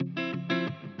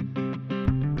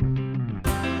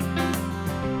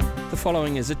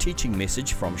following is a teaching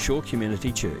message from Shore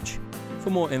Community Church. For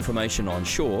more information on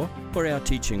Shore or our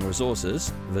teaching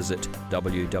resources, visit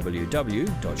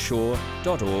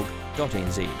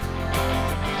www.shore.org.nz.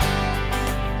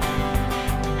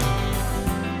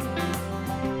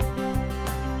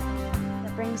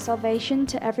 That brings salvation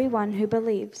to everyone who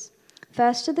believes,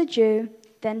 first to the Jew,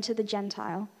 then to the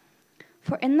Gentile.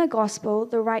 For in the gospel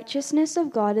the righteousness of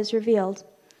God is revealed,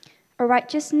 a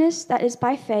righteousness that is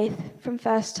by faith from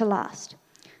first to last,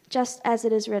 just as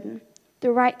it is written,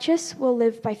 the righteous will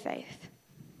live by faith.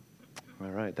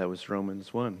 All right, that was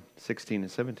Romans 1, 16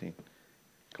 and 17.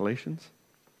 Galatians?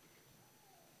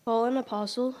 Paul, an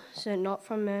apostle, sent not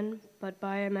from men, but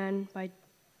by a man,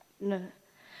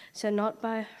 sent not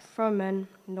from men,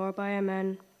 nor by a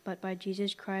man, but by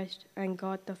Jesus Christ and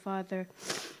God the Father,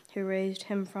 who raised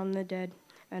him from the dead,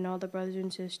 and all the brothers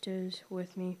and sisters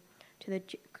with me, to the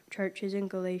churches in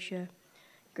Galatia.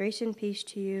 Grace and peace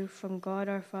to you from God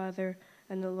our Father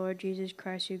and the Lord Jesus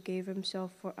Christ, who gave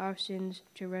himself for our sins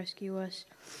to rescue us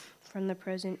from the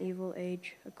present evil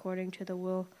age, according to the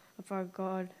will of our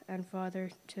God and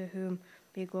Father, to whom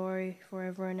be glory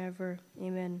forever and ever.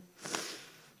 Amen.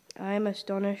 I am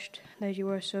astonished that you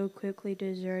are so quickly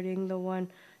deserting the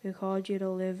one who called you to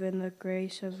live in the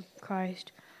grace of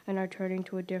Christ and are turning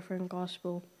to a different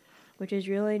gospel, which is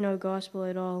really no gospel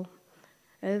at all.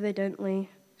 Evidently,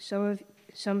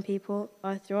 some people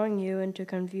are throwing you into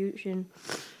confusion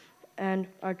and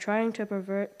are trying to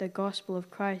pervert the gospel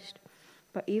of Christ.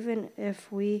 But even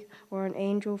if we or an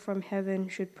angel from heaven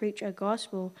should preach a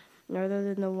gospel other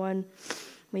than the one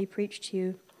we preach to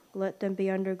you, let them be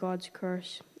under God's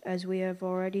curse, as we have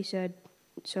already said.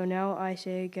 So now I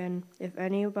say again, if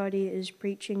anybody is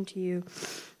preaching to you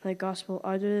the gospel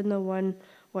other than the one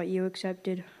what you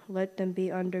accepted, let them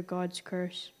be under God's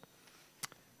curse.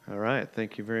 All right,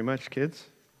 thank you very much, kids.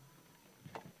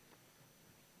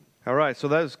 All right, so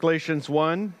that was Galatians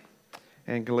 1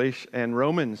 and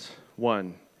Romans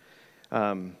 1.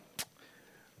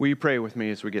 Will you pray with me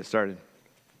as we get started?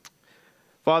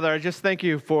 Father, I just thank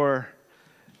you for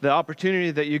the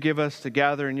opportunity that you give us to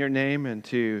gather in your name and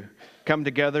to come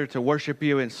together to worship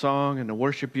you in song and to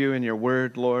worship you in your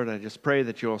word, Lord. I just pray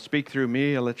that you'll speak through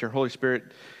me and let your Holy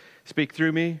Spirit speak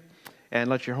through me, and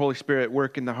let your Holy Spirit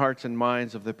work in the hearts and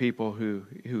minds of the people who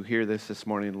hear this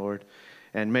morning, Lord.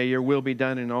 And may your will be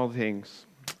done in all things.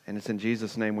 And it's in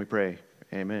Jesus' name we pray.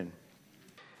 Amen.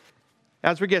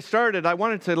 As we get started, I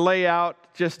wanted to lay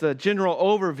out just a general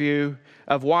overview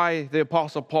of why the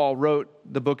Apostle Paul wrote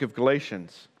the book of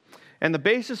Galatians. And the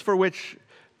basis for which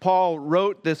Paul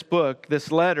wrote this book,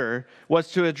 this letter,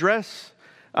 was to address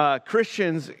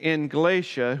Christians in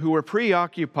Galatia who were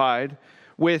preoccupied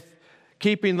with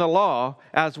keeping the law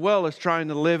as well as trying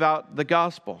to live out the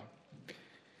gospel.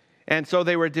 And so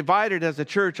they were divided as a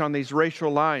church on these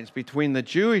racial lines between the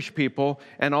Jewish people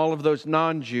and all of those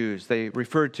non-Jews they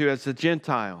referred to as the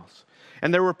Gentiles.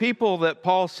 And there were people that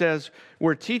Paul says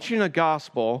were teaching a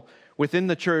gospel within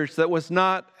the church that was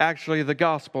not actually the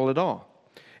gospel at all.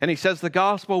 And he says the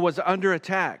gospel was under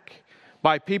attack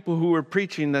by people who were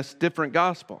preaching this different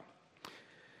gospel.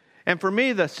 And for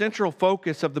me, the central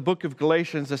focus of the book of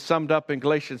Galatians is summed up in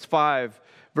Galatians 5,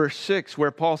 verse 6,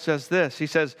 where Paul says this. He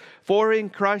says, "For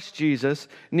in Christ Jesus,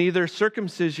 neither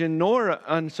circumcision nor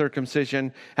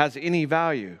uncircumcision has any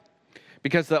value,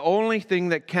 because the only thing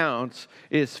that counts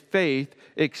is faith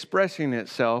expressing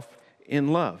itself in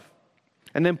love."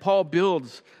 And then Paul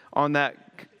builds on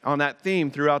that theme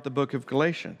throughout the book of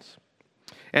Galatians.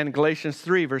 And Galatians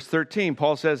 3, verse 13,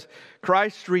 Paul says,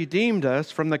 "Christ redeemed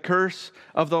us from the curse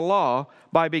of the law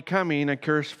by becoming a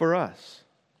curse for us."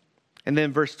 And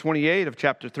then verse 28 of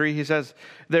chapter 3, he says,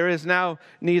 "There is now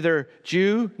neither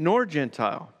Jew nor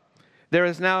Gentile. There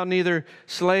is now neither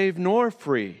slave nor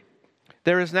free.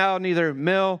 There is now neither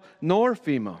male nor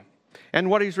female." And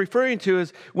what he's referring to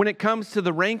is when it comes to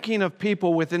the ranking of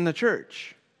people within the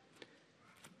church.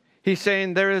 He's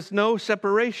saying there is no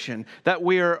separation, that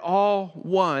we are all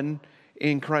one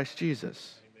in Christ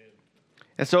Jesus. Amen.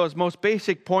 And so his most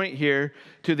basic point here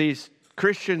to these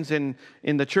Christians in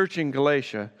the church in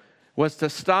Galatia was to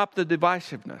stop the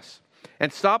divisiveness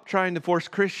and stop trying to force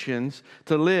Christians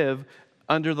to live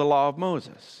under the law of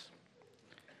Moses.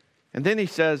 And then he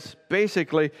says,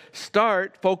 basically,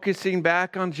 start focusing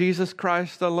back on Jesus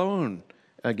Christ alone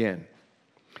again.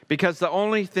 Because the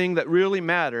only thing that really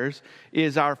matters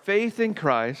is our faith in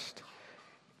Christ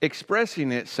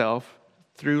expressing itself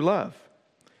through love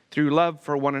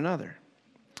for one another.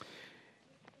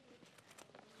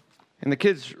 And the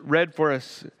kids read for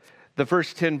us the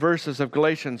first 10 verses of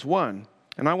Galatians 1.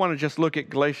 And I want to just look at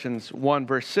Galatians 1,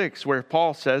 verse 6, where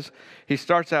Paul says, he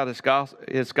starts out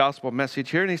his gospel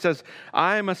message here, and he says,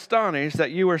 I am astonished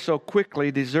that you are so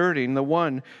quickly deserting the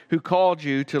one who called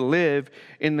you to live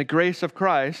in the grace of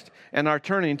Christ and are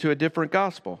turning to a different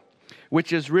gospel,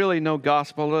 which is really no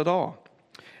gospel at all.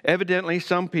 Evidently,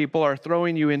 some people are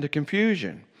throwing you into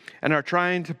confusion and are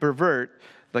trying to pervert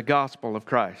the gospel of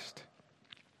Christ.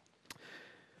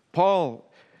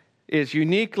 Paul is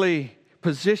uniquely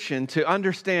positioned to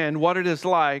understand what it is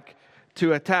like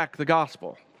to attack the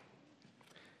gospel.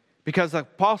 Because the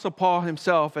Apostle Paul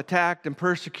himself attacked and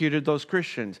persecuted those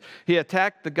Christians. He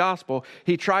attacked the gospel.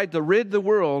 He tried to rid the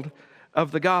world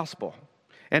of the gospel.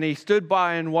 And he stood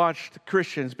by and watched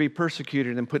Christians be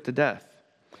persecuted and put to death.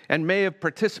 And may have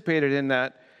participated in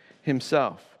that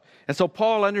himself. And so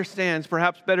Paul understands,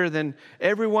 perhaps better than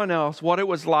everyone else, what it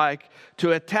was like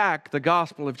to attack the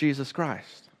gospel of Jesus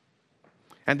Christ.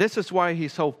 And this is why he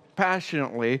so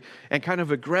passionately and kind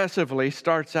of aggressively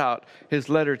starts out his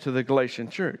letter to the Galatian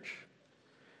church.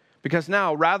 Because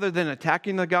now, rather than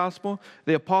attacking the gospel,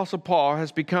 the Apostle Paul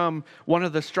has become one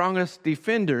of the strongest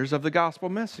defenders of the gospel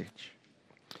message.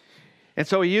 And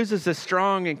so he uses this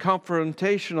strong and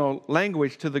confrontational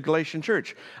language to the Galatian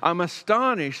church. I'm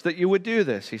astonished that you would do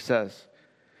this, he says.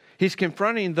 He's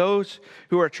confronting those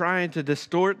who are trying to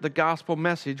distort the gospel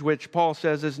message, which Paul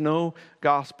says is no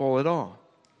gospel at all.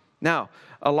 Now,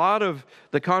 a lot of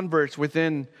the converts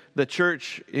within the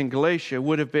church in Galatia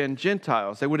would have been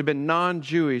Gentiles. They would have been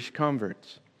non-Jewish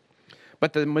converts.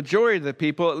 But the majority of the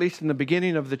people, at least in the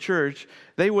beginning of the church,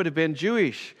 they would have been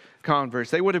Jewish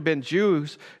converts. They would have been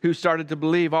Jews who started to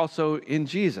believe also in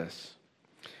Jesus.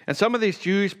 And some of these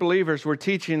Jewish believers were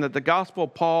teaching that the gospel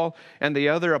Paul and the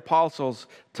other apostles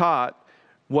taught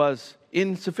was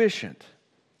insufficient,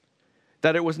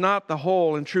 that it was not the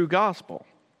whole and true gospel.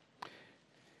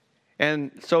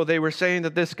 And so they were saying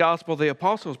that this gospel the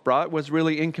apostles brought was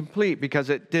really incomplete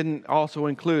because it didn't also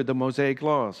include the Mosaic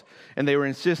laws. And they were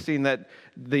insisting that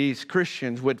these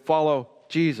Christians would follow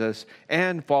Jesus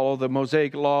and follow the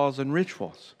Mosaic laws and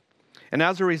rituals. And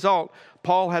as a result,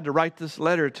 Paul had to write this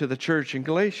letter to the church in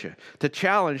Galatia to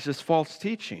challenge this false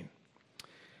teaching.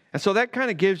 And so that kind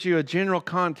of gives you a general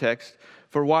context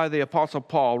for why the Apostle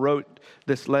Paul wrote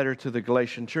this letter to the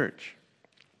Galatian church.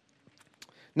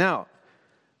 Now,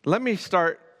 let me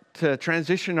start to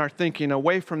transition our thinking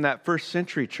away from that first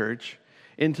century church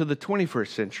into the 21st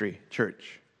century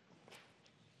church.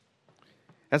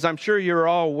 As I'm sure you're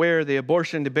all aware, the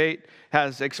abortion debate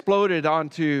has exploded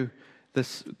onto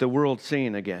the world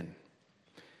scene again.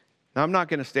 Now, I'm not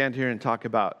going to stand here and talk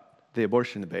about the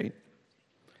abortion debate.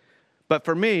 But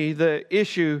for me, the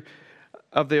issue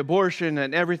of the abortion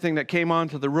and everything that came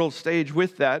onto the world stage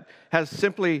with that has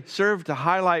simply served to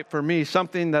highlight for me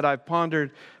something that I've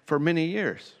pondered for many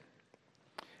years.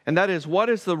 And that is, what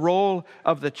is the role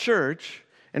of the church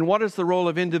and what is the role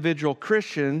of individual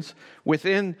Christians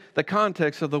within the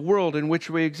context of the world in which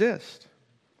we exist?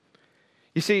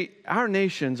 You see, our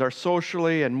nations are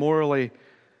socially and morally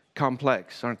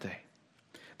complex, aren't they?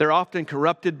 They're often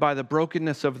corrupted by the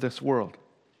brokenness of this world.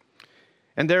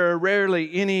 And there are rarely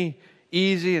any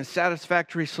easy and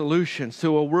satisfactory solutions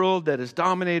to a world that is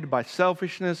dominated by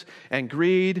selfishness and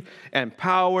greed and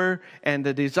power and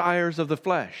the desires of the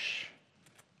flesh.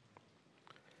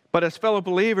 But as fellow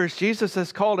believers, Jesus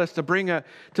has called us to bring a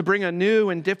new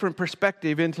and different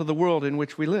perspective into the world in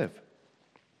which we live.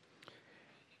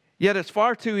 Yet it's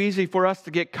far too easy for us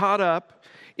to get caught up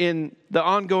in the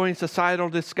ongoing societal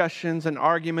discussions and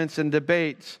arguments and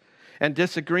debates and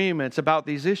disagreements about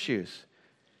these issues.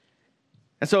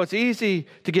 And so it's easy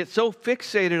to get so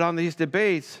fixated on these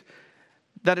debates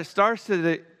that it starts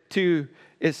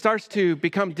to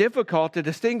become difficult to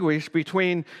distinguish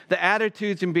between the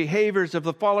attitudes and behaviors of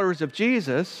the followers of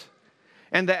Jesus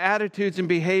and the attitudes and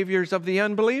behaviors of the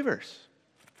unbelievers.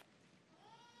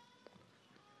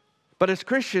 But as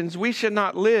Christians, we should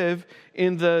not live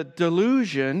in the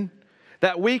delusion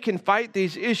that we can fight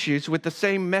these issues with the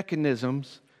same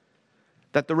mechanisms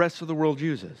that the rest of the world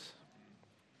uses.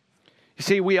 You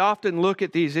see, we often look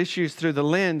at these issues through the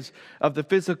lens of the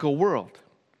physical world,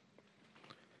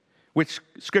 which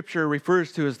Scripture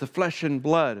refers to as the flesh and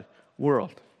blood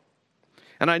world.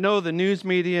 And I know the news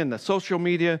media and the social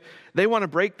media, they want to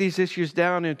break these issues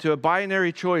down into a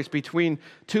binary choice between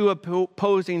two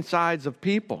opposing sides of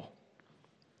people.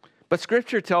 But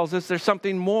Scripture tells us there's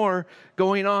something more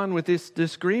going on with this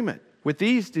disagreement, with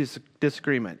these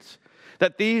disagreements.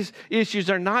 That these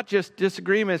issues are not just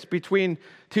disagreements between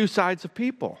two sides of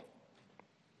people.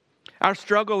 Our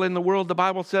struggle in the world, the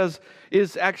Bible says,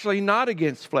 is actually not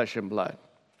against flesh and blood.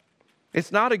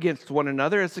 It's not against one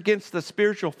another. It's against the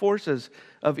spiritual forces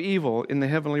of evil in the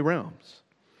heavenly realms.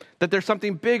 That there's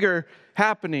something bigger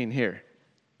happening here.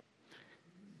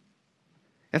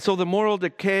 And so the moral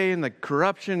decay and the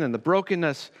corruption and the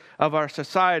brokenness of our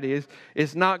society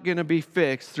is not going to be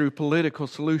fixed through political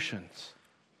solutions.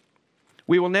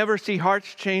 We will never see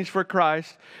hearts change for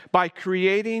Christ by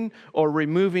creating or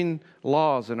removing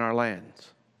laws in our lands.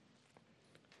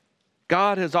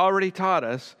 God has already taught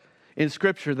us in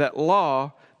Scripture that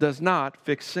law does not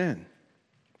fix sin.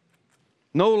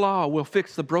 No law will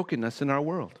fix the brokenness in our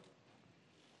world.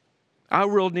 Our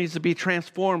world needs to be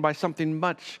transformed by something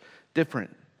much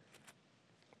different.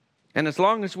 And as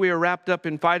long as we are wrapped up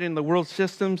in fighting the world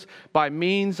systems by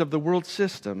means of the world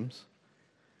systems,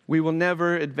 we will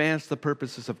never advance the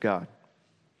purposes of God.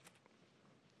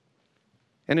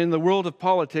 And in the world of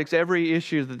politics, every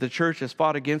issue that the church has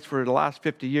fought against for the last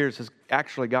 50 years has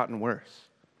actually gotten worse.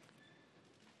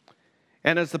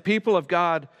 And as the people of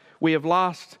God, we have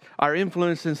lost our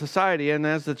influence in society. And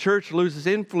as the church loses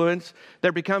influence,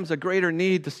 there becomes a greater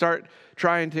need to start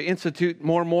trying to institute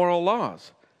more moral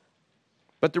laws.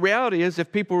 But the reality is,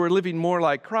 if people were living more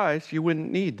like Christ, you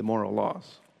wouldn't need the moral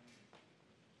laws.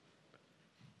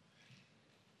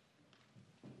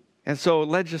 And so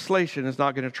legislation is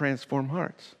not going to transform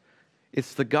hearts.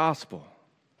 It's the gospel.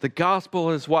 The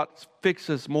gospel is what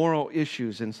fixes moral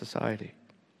issues in society.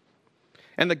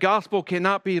 And the gospel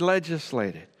cannot be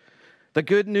legislated. The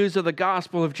good news of the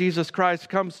gospel of Jesus Christ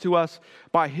comes to us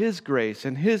by His grace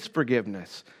and His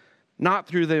forgiveness, not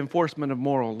through the enforcement of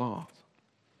moral laws.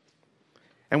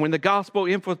 And when the gospel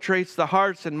infiltrates the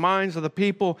hearts and minds of the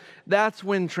people, that's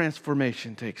when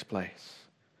transformation takes place.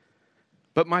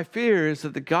 But my fear is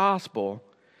that the gospel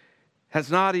has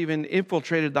not even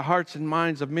infiltrated the hearts and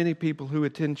minds of many people who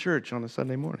attend church on a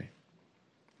Sunday morning.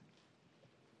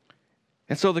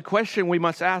 And so the question we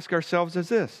must ask ourselves is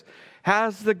this: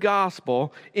 has the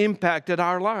gospel impacted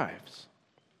our lives?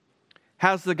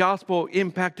 Has the gospel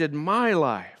impacted my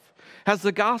life? Has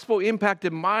the gospel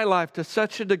impacted my life to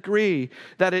such a degree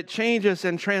that it changes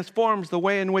and transforms the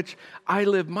way in which I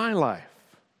live my life?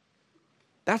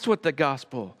 That's what the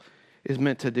gospel is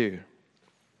meant to do.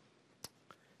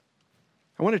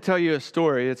 I want to tell you a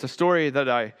story. It's a story that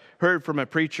I heard from a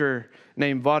preacher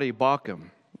named Voddie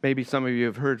Baucham. Maybe some of you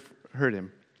have heard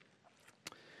him.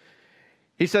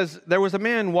 He says, there was a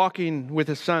man walking with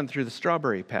his son through the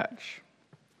strawberry patch.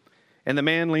 And the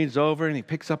man leans over and he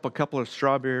picks up a couple of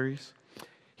strawberries.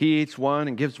 He eats one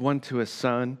and gives one to his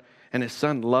son. And his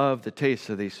son loved the taste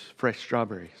of these fresh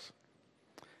strawberries.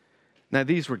 Now,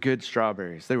 these were good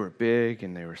strawberries. They were big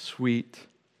and they were sweet.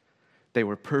 They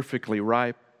were perfectly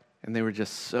ripe and they were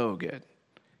just so good.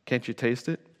 Can't you taste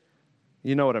it?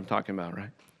 You know what I'm talking about,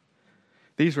 right?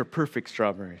 These were perfect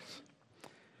strawberries.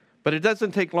 But it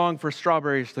doesn't take long for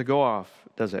strawberries to go off,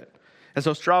 does it? And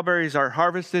so strawberries are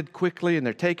harvested quickly and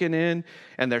they're taken in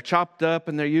and they're chopped up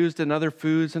and they're used in other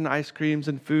foods and ice creams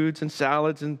and foods and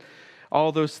salads and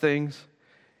all those things.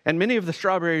 And many of the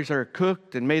strawberries are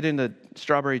cooked and made into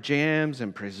strawberry jams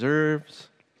and preserves.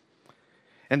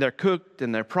 And they're cooked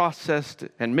and they're processed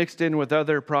and mixed in with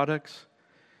other products.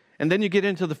 And then you get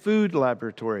into the food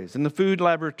laboratories. And the food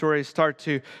laboratories start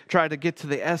to try to get to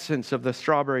the essence of the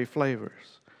strawberry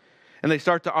flavors. And they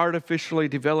start to artificially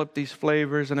develop these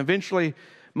flavors. And eventually,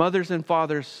 mothers and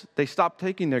fathers, they stop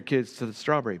taking their kids to the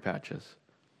strawberry patches.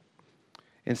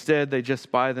 Instead, they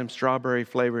just buy them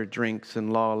strawberry-flavored drinks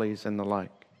and lollies and the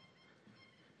like.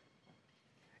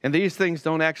 And these things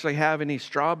don't actually have any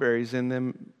strawberries in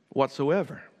them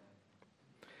whatsoever.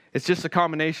 It's just a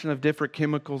combination of different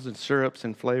chemicals and syrups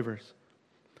and flavors.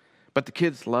 But the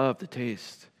kids love the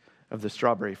taste of the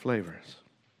strawberry flavors.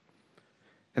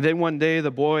 And then one day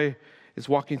the boy is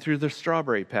walking through the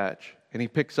strawberry patch and he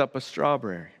picks up a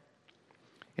strawberry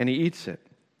and he eats it.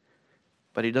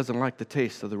 But he doesn't like the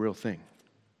taste of the real thing.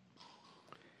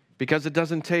 Because it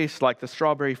doesn't taste like the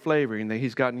strawberry flavoring that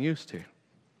he's gotten used to.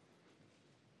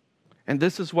 And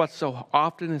this is what so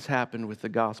often has happened with the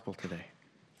gospel today.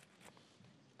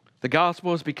 The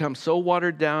gospel has become so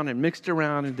watered down and mixed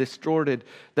around and distorted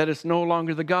that it's no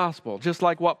longer the gospel, just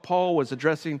like what Paul was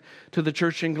addressing to the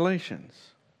church in Galatians.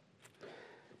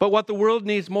 But what the world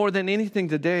needs more than anything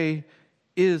today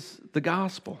is the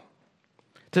gospel.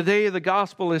 Today, the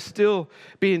gospel is still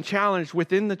being challenged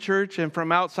within the church and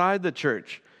from outside the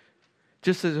church,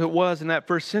 just as it was in that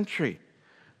first century.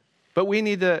 But we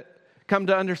need to come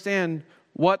to understand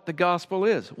what the gospel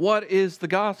is. What is the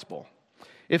gospel?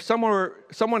 If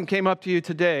someone came up to you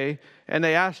today and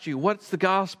they asked you, what's the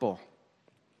gospel?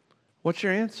 What's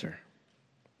your answer?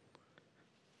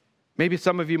 Maybe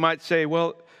some of you might say,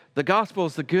 well, the gospel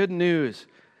is the good news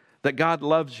that God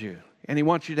loves you and He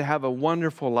wants you to have a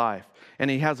wonderful life and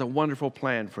He has a wonderful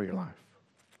plan for your life.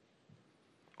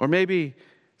 Or maybe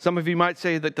some of you might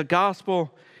say that the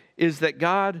gospel is that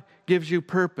God gives you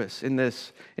purpose in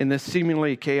this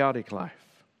seemingly chaotic life.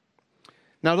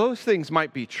 Now, those things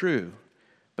might be true,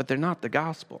 but they're not the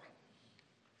gospel.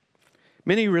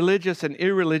 Many religious and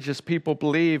irreligious people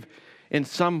believe in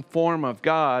some form of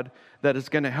God that is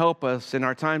going to help us in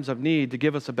our times of need to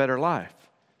give us a better life.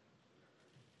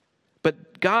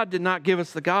 But God did not give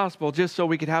us the gospel just so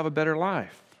we could have a better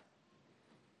life.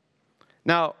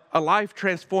 Now, a life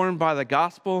transformed by the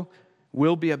gospel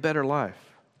will be a better life.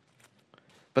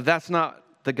 But that's not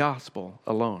the gospel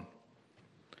alone.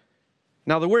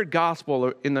 Now, the word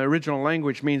gospel in the original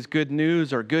language means good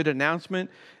news or good announcement.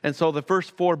 And so the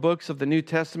first 4 books of the New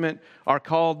Testament are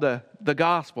called the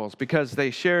Gospels because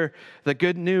they share the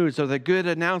good news or the good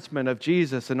announcement of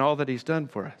Jesus and all that He's done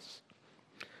for us.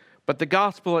 But the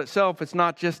gospel itself is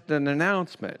not just an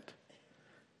announcement.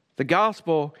 The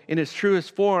gospel, in its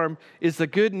truest form, is the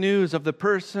good news of the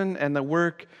person and the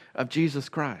work of Jesus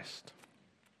Christ.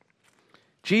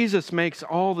 Jesus makes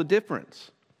all the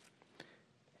difference.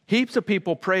 Heaps of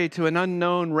people pray to an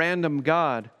unknown random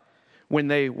God when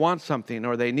they want something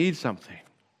or they need something.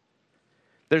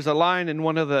 There's a line in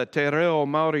one of the Te Reo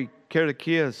Maori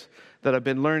Karakias that I've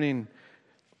been learning,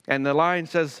 and the line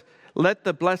says, "Let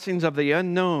the blessings of the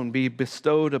unknown be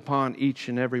bestowed upon each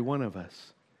and every one of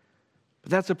us."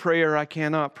 But that's a prayer I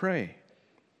cannot pray.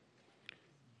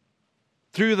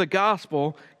 Through the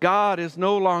gospel, God is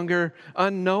no longer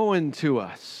unknown to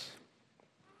us.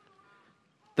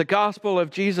 The gospel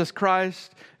of Jesus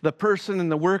Christ, the person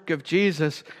and the work of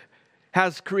Jesus,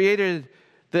 has created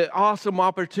the awesome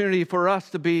opportunity for us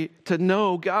to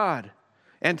know God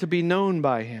and to be known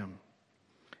by Him.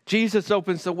 Jesus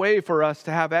opens the way for us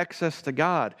to have access to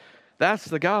God. That's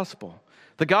the gospel.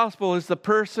 The gospel is the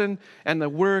person and the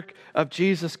work of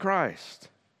Jesus Christ.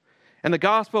 And the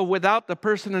gospel without the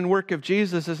person and work of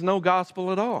Jesus is no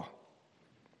gospel at all.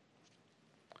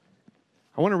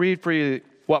 I want to read for you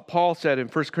what Paul said in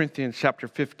 1 Corinthians chapter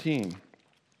 15.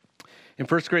 In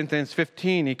 1 Corinthians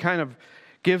 15, he kind of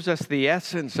gives us the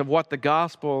essence of what the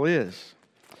gospel is.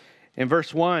 In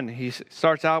verse 1, he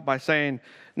starts out by saying,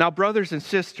 "Now, brothers and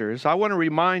sisters, I want to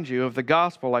remind you of the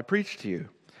gospel I preached to you,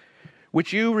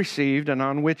 which you received and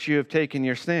on which you have taken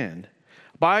your stand.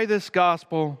 By this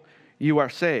gospel you are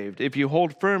saved, if you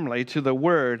hold firmly to the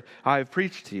word I have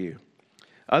preached to you.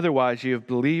 Otherwise you have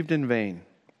believed in vain.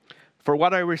 For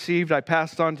what I received I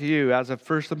passed on to you as of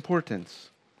first importance,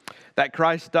 that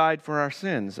Christ died for our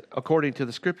sins according to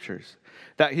the Scriptures,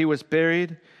 that He was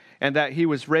buried, and that He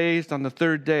was raised on the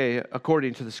 3rd day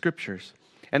according to the Scriptures,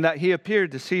 and that He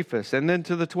appeared to Cephas and then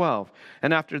to the 12.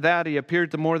 And after that He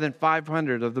appeared to more than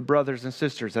 500 of the brothers and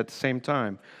sisters at the same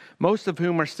time, most of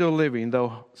whom are still living,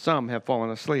 though some have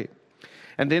fallen asleep.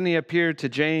 And then He appeared to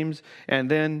James, and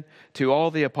then to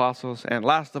all the apostles, and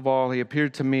last of all He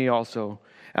appeared to me also,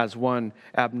 as one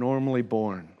abnormally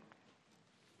born."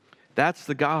 That's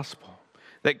the gospel.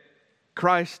 That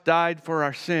Christ died for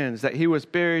our sins, that He was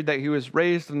buried, that He was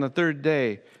raised on the 3rd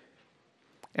day,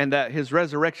 and that His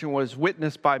resurrection was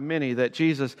witnessed by many, that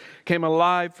Jesus came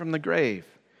alive from the grave.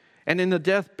 And in the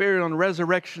death, burial, and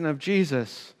resurrection of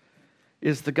Jesus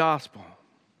is the gospel.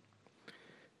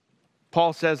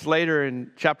 Paul says later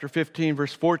in chapter 15,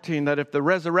 verse 14, that if the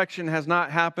resurrection has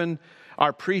not happened,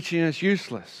 our preaching is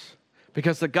useless,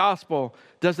 because the gospel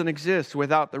doesn't exist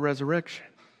without the resurrection.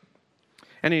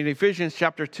 And in Ephesians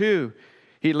chapter 2,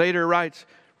 he later writes,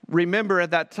 "Remember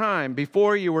at that time,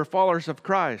 before you were followers of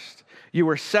Christ, you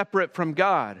were separate from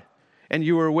God, and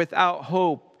you were without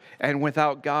hope and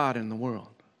without God in the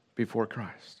world before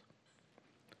Christ."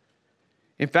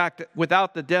 In fact,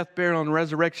 without the death, burial, and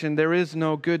resurrection, there is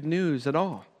no good news at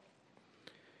all.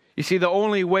 You see, the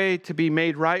only way to be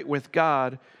made right with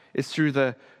God is through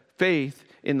the faith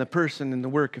in the person and the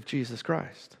work of Jesus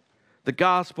Christ. The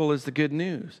gospel is the good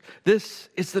news. This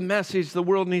is the message the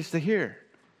world needs to hear,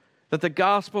 that the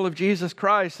gospel of Jesus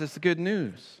Christ is the good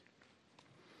news.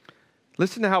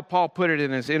 Listen to how Paul put it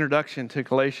in his introduction to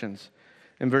Galatians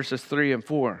in verses 3 and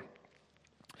 4.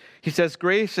 He says,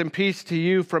 "Grace and peace to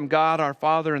you from God our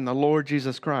Father and the Lord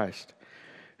Jesus Christ,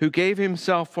 who gave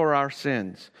Himself for our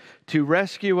sins, to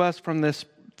rescue us from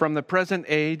the present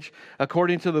age,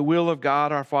 according to the will of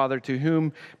God our Father, to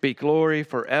whom be glory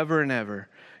forever and ever.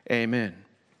 Amen."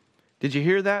 Did you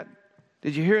hear that?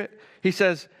 Did you hear it? He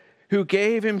says, who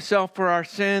gave Himself for our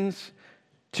sins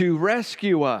to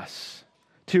rescue us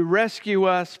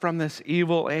from this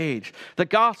evil age. The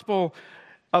gospel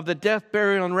of the death,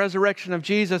 burial, and resurrection of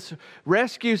Jesus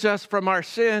rescues us from our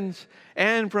sins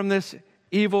and from this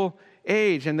evil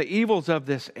age and the evils of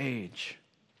this age.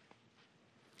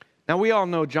 Now, we all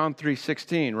know John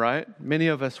 3:16, right? Many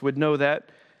of us would know that.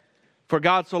 For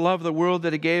God so loved the world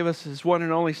that he gave us his one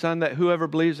and only Son, that whoever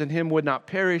believes in him would not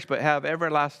perish but have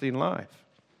everlasting life.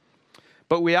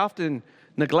 But we often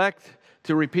neglect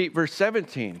to repeat verse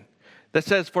 17 that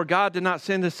says, for God did not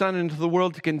send his Son into the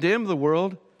world to condemn the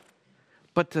world,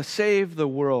 but to save the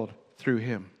world through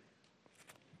him.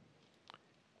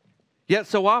 Yet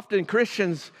so often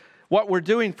Christians, what we're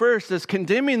doing first is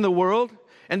condemning the world,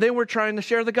 and then we're trying to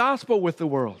share the gospel with the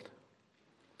world.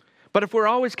 But if we're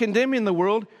always condemning the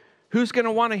world, who's going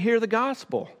to want to hear the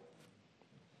gospel?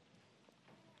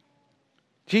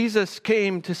 Jesus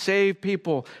came to save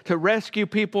people, to rescue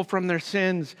people from their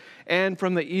sins and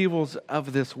from the evils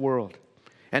of this world.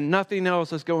 And nothing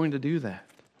else is going to do that.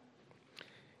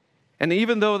 And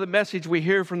even though the message we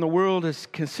hear from the world is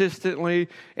consistently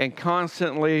and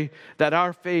constantly that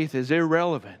our faith is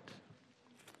irrelevant,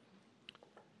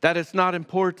 that it's not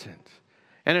important.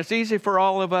 And it's easy for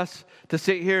all of us to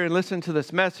sit here and listen to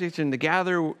this message and to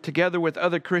gather together with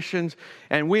other Christians.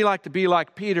 And we like to be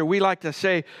like Peter. We like to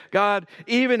say, God,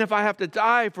 even if I have to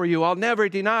die for you, I'll never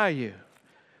deny you.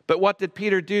 But what did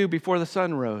Peter do before the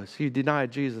sun rose? He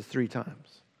denied Jesus 3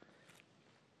 times.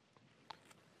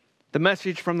 The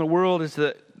message from the world is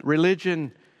that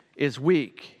religion is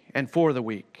weak and for the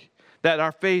weak. That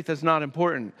our faith is not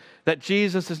important. That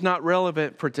Jesus is not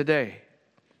relevant for today.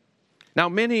 Now,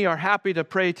 many are happy to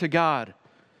pray to God,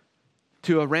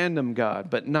 to a random God,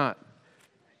 but not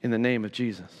in the name of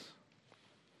Jesus.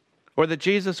 Or that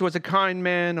Jesus was a kind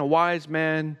man, a wise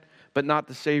man, but not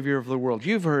the Savior of the world.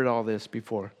 You've heard all this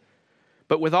before.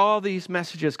 But with all these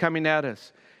messages coming at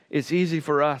us, it's easy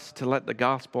for us to let the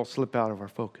gospel slip out of our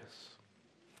focus.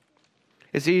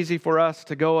 It's easy for us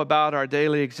to go about our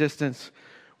daily existence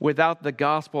without the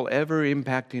gospel ever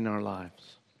impacting our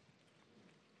lives.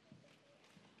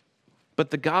 But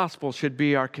the gospel should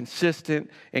be our consistent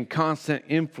and constant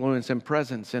influence and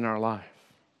presence in our life.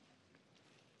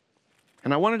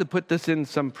 And I wanted to put this in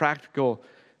some practical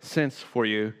sense for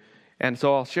you. And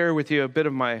so I'll share with you a bit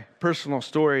of my personal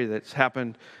story that's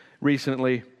happened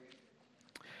recently.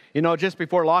 You know, just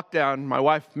before lockdown, my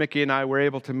wife Mickey and I were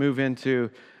able to move into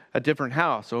a different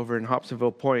house over in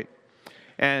Hobsonville Point.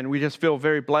 And we just feel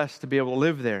very blessed to be able to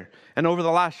live there. And over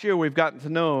the last year, we've gotten to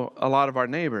know a lot of our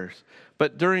neighbors.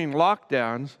 But during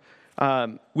lockdowns,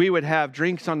 we would have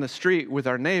drinks on the street with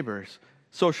our neighbors,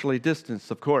 socially distanced,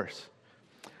 of course.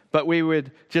 But we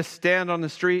would just stand on the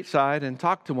street side and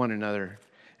talk to one another.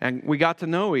 And we got to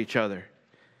know each other.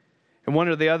 And one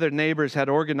of the other neighbors had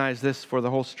organized this for the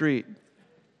whole street.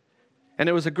 And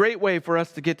it was a great way for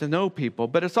us to get to know people.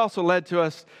 But it's also led to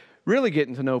us really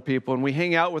getting to know people. And we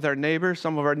hang out with our neighbors,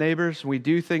 some of our neighbors. We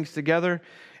do things together.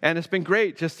 And it's been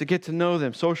great just to get to know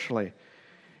them socially.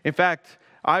 In fact,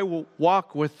 I will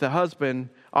walk with the husband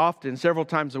often, several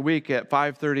times a week at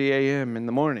 5:30 a.m. in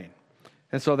the morning.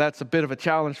 And so that's a bit of a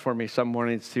challenge for me some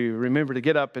mornings to remember to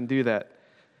get up and do that.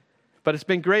 But it's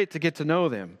been great to get to know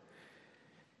them.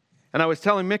 And I was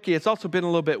telling Mickey, it's also been a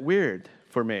little bit weird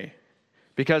for me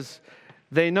because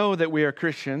they know that we are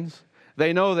Christians.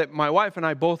 They know that my wife and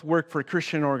I both work for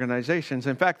Christian organizations.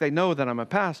 In fact, they know that I'm a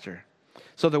pastor.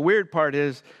 So the weird part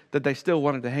is that they still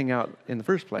wanted to hang out in the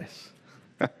first place.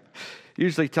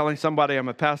 Usually telling somebody I'm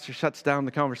a pastor shuts down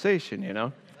the conversation, you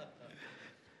know.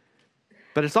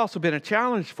 But it's also been a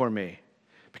challenge for me.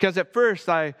 Because at first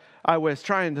I was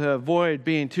trying to avoid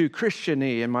being too Christian-y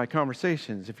in my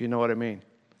conversations, if you know what I mean.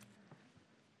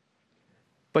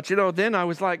 But you know, then I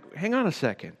was like, hang on a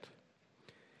second.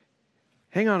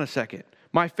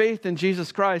 My faith in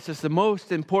Jesus Christ is the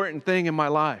most important thing in my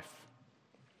life.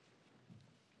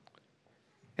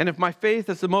 And if my faith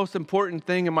is the most important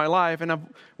thing in my life, and if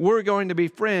we're going to be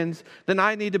friends, then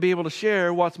I need to be able to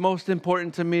share what's most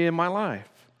important to me in my life.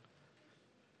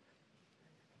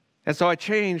 And so I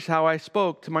changed how I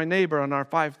spoke to my neighbor on our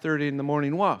 5:30 in the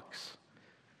morning walks.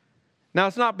 Now,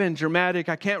 it's not been dramatic.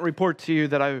 I can't report to you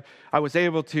that I was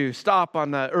able to stop on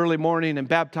the early morning and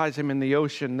baptize him in the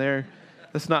ocean there.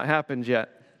 That's not happened yet.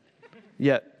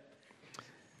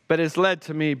 But it's led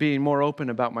to me being more open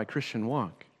about my Christian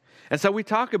walk. And so we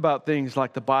talk about things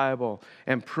like the Bible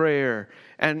and prayer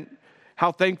and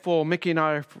how thankful Mickey and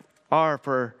I are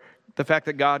for the fact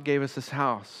that God gave us this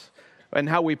house and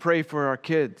how we pray for our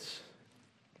kids.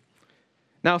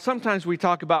 Now, sometimes we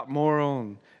talk about moral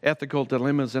and ethical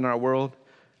dilemmas in our world,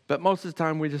 but most of the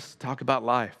time we just talk about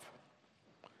life.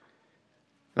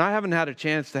 And I haven't had a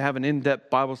chance to have an in-depth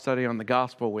Bible study on the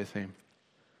gospel with him,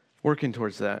 working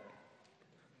towards that.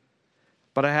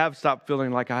 But I have stopped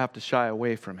feeling like I have to shy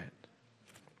away from it.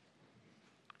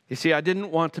 You see, I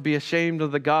didn't want to be ashamed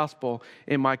of the gospel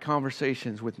in my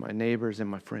conversations with my neighbors and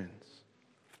my friends.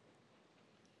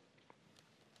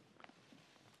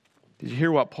 Did you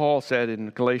hear what Paul said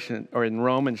in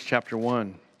Romans chapter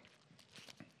 1?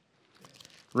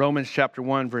 Romans chapter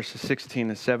 1, verses 16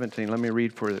 and 17. Let me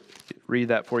read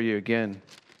that for you again.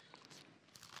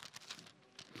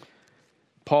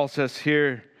 Paul says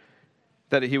here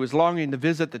that he was longing to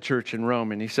visit the church in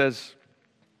Rome, and he says,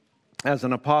 as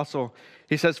an apostle,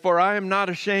 he says, "For I am not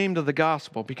ashamed of the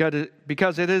gospel,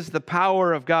 because it is the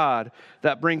power of God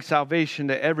that brings salvation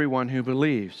to everyone who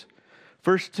believes,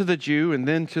 first to the Jew and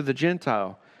then to the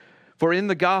Gentile. For in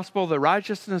the gospel the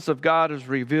righteousness of God is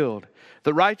revealed,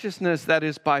 the righteousness that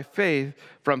is by faith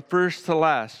from first to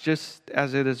last, just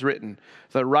as it is written,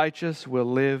 the righteous will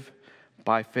live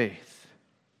by faith."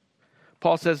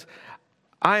 Paul says,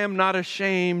 I am not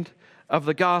ashamed of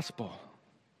the gospel.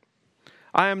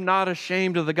 I am not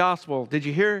ashamed of the gospel. Did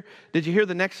you hear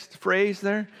the next phrase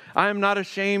there? I am not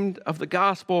ashamed of the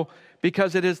gospel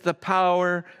because it is the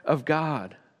power of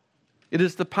God. It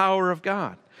is the power of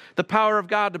God. The power of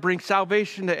God to bring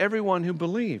salvation to everyone who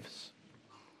believes.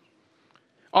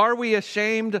 Are we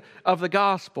ashamed of the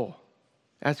gospel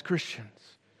as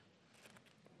Christians?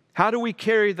 How do we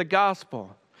carry the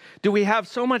gospel? Do we have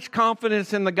so much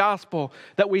confidence in the gospel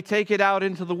that we take it out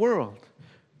into the world?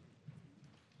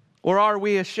 Or are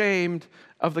we ashamed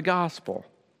of the gospel?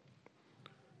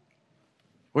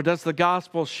 Or does the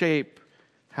gospel shape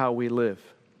how we live?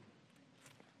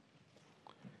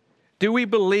 Do we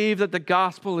believe that the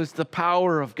gospel is the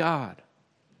power of God?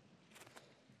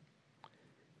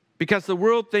 Because the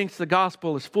world thinks the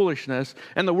gospel is foolishness,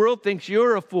 and the world thinks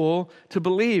you're a fool to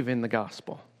believe in the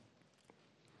gospel.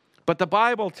 But the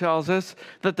Bible tells us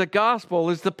that the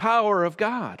gospel is the power of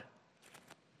God.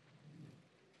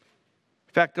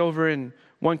 In fact, over in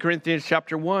 1 Corinthians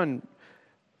chapter 1,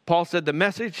 Paul said the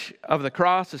message of the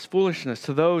cross is foolishness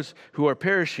to those who are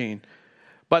perishing,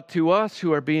 but to us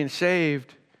who are being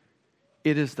saved,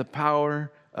 it is the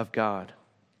power of God.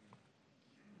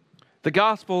 The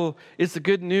gospel is the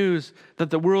good news that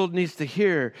the world needs to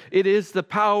hear. It is the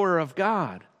power of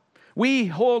God. We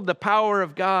hold the power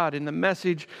of God in the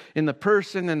message, in the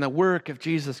person, and the work of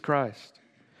Jesus Christ.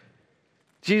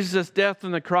 Jesus' death on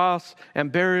the cross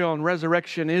and burial and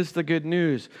resurrection is the good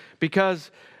news, because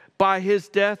by his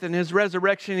death and his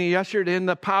resurrection, he ushered in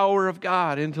the power of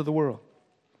God into the world.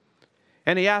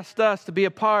 And he asked us to be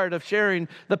a part of sharing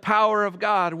the power of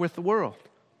God with the world.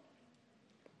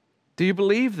 Do you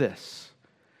believe this?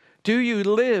 Do you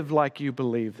live like you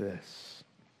believe this?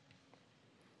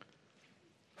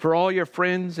 For all your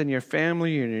friends and your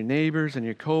family and your neighbors and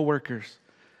your co-workers,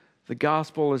 the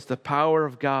gospel is the power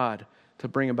of God to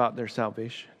bring about their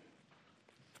salvation.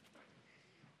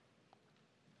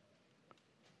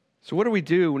 So what do we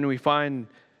do when we find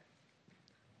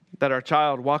that our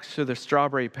child walks through the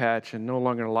strawberry patch and no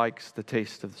longer likes the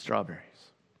taste of the strawberries?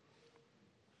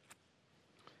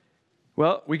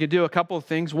 Well, we could do a couple of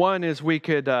things. One is we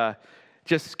could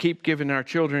just keep giving our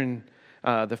children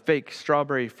the fake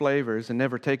strawberry flavors and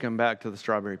never take them back to the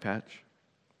strawberry patch.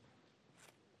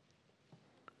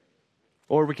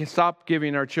 Or we can stop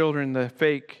giving our children the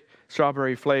fake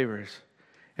strawberry flavors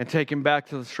and take them back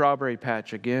to the strawberry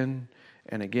patch again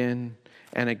and again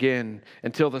and again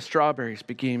until the strawberries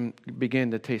begin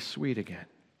to taste sweet again.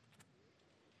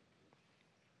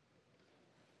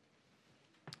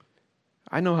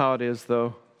 I know how it is,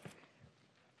 though.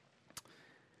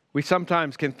 We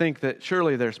sometimes can think that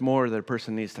surely there's more that a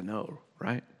person needs to know,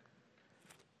 right?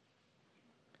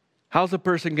 How's a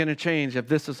person going to change if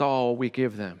this is all we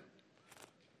give them?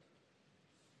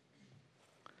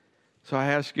 So I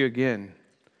ask you again,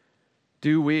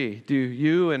 do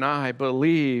you and I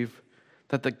believe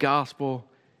that the gospel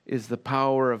is the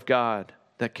power of God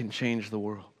that can change the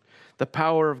world? The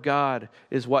power of God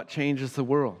is what changes the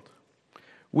world.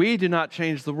 We do not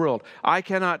change the world. I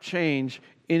cannot change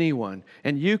anyone,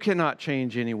 and you cannot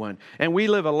change anyone. And we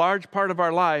live a large part of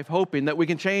our life hoping that we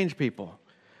can change people.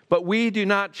 But we do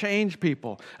not change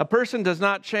people. A person does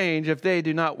not change if they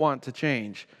do not want to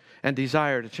change and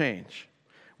desire to change.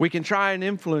 We can try and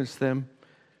influence them,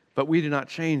 but we do not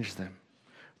change them.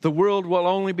 The world will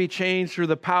only be changed through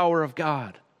the power of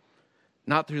God,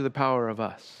 not through the power of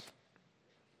us.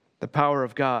 The power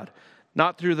of God,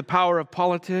 not through the power of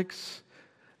politics,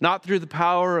 not through the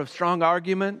power of strong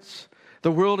arguments.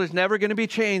 The world is never going to be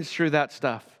changed through that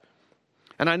stuff.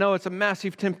 And I know it's a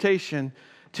massive temptation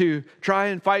to try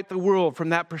and fight the world from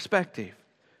that perspective.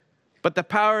 But the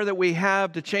power that we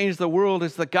have to change the world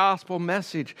is the gospel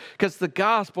message, because the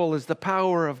gospel is the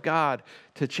power of God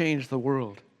to change the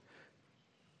world.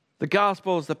 The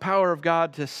gospel is the power of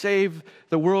God to save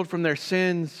the world from their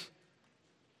sins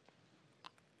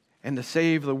and to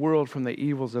save the world from the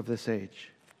evils of this age.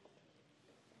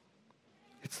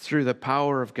 It's through the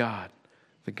power of God,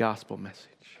 the gospel message.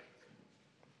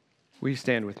 Will you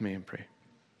stand with me and pray?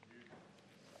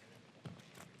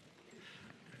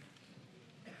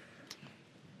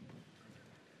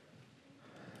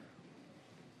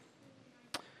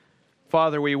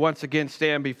 Father, we once again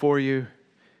stand before you,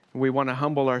 and we want to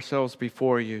humble ourselves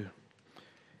before you.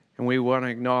 And we want to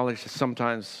acknowledge that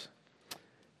sometimes,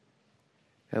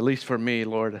 at least for me,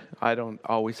 Lord, I don't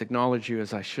always acknowledge you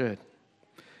as I should.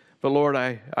 But Lord,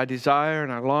 I desire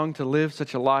and I long to live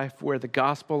such a life where the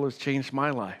gospel has changed my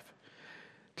life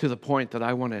to the point that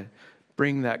I want to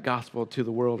bring that gospel to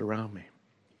the world around me.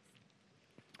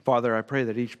 Father, I pray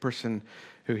that each person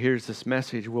who hears this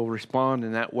message will respond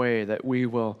in that way, that we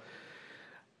will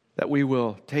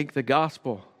take the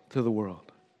gospel to the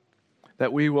world,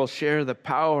 that we will share the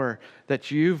power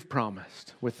that you've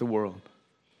promised with the world.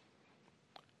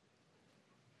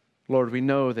 Lord, we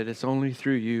know that it's only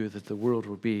through you that the world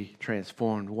will be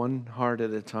transformed, one heart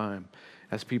at a time,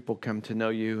 as people come to know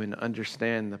you and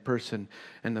understand the person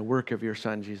and the work of your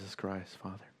Son, Jesus Christ,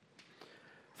 Father.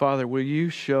 Father, will you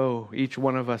show each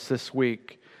one of us this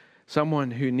week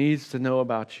someone who needs to know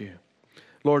about you?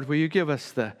 Lord, will you give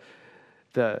us the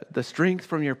strength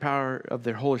from your power of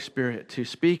the Holy Spirit to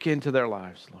speak into their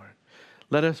lives, Lord.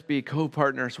 Let us be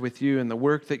co-partners with you in the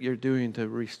work that you're doing to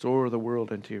restore the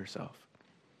world into yourself.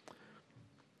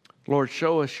 Lord,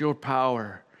 show us your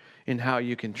power in how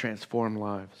you can transform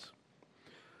lives.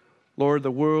 Lord,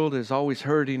 the world is always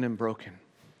hurting and broken.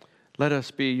 Let us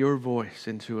be your voice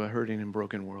into a hurting and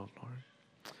broken world, Lord.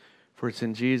 For it's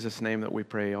in Jesus' name that we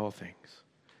pray all things.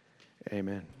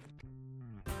 Amen.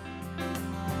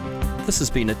 This has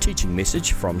been a teaching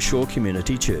message from Shore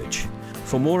Community Church.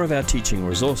 For more of our teaching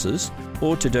resources,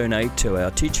 or to donate to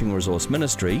our teaching resource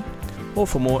ministry, or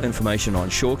for more information on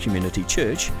Shore Community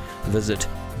Church, visit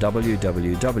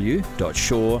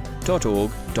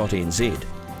www.shore.org.nz.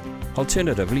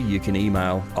 Alternatively, you can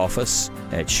email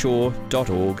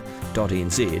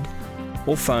office@shore.org.nz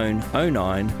or phone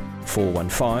 09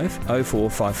 415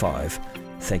 0455.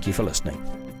 Thank you for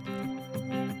listening.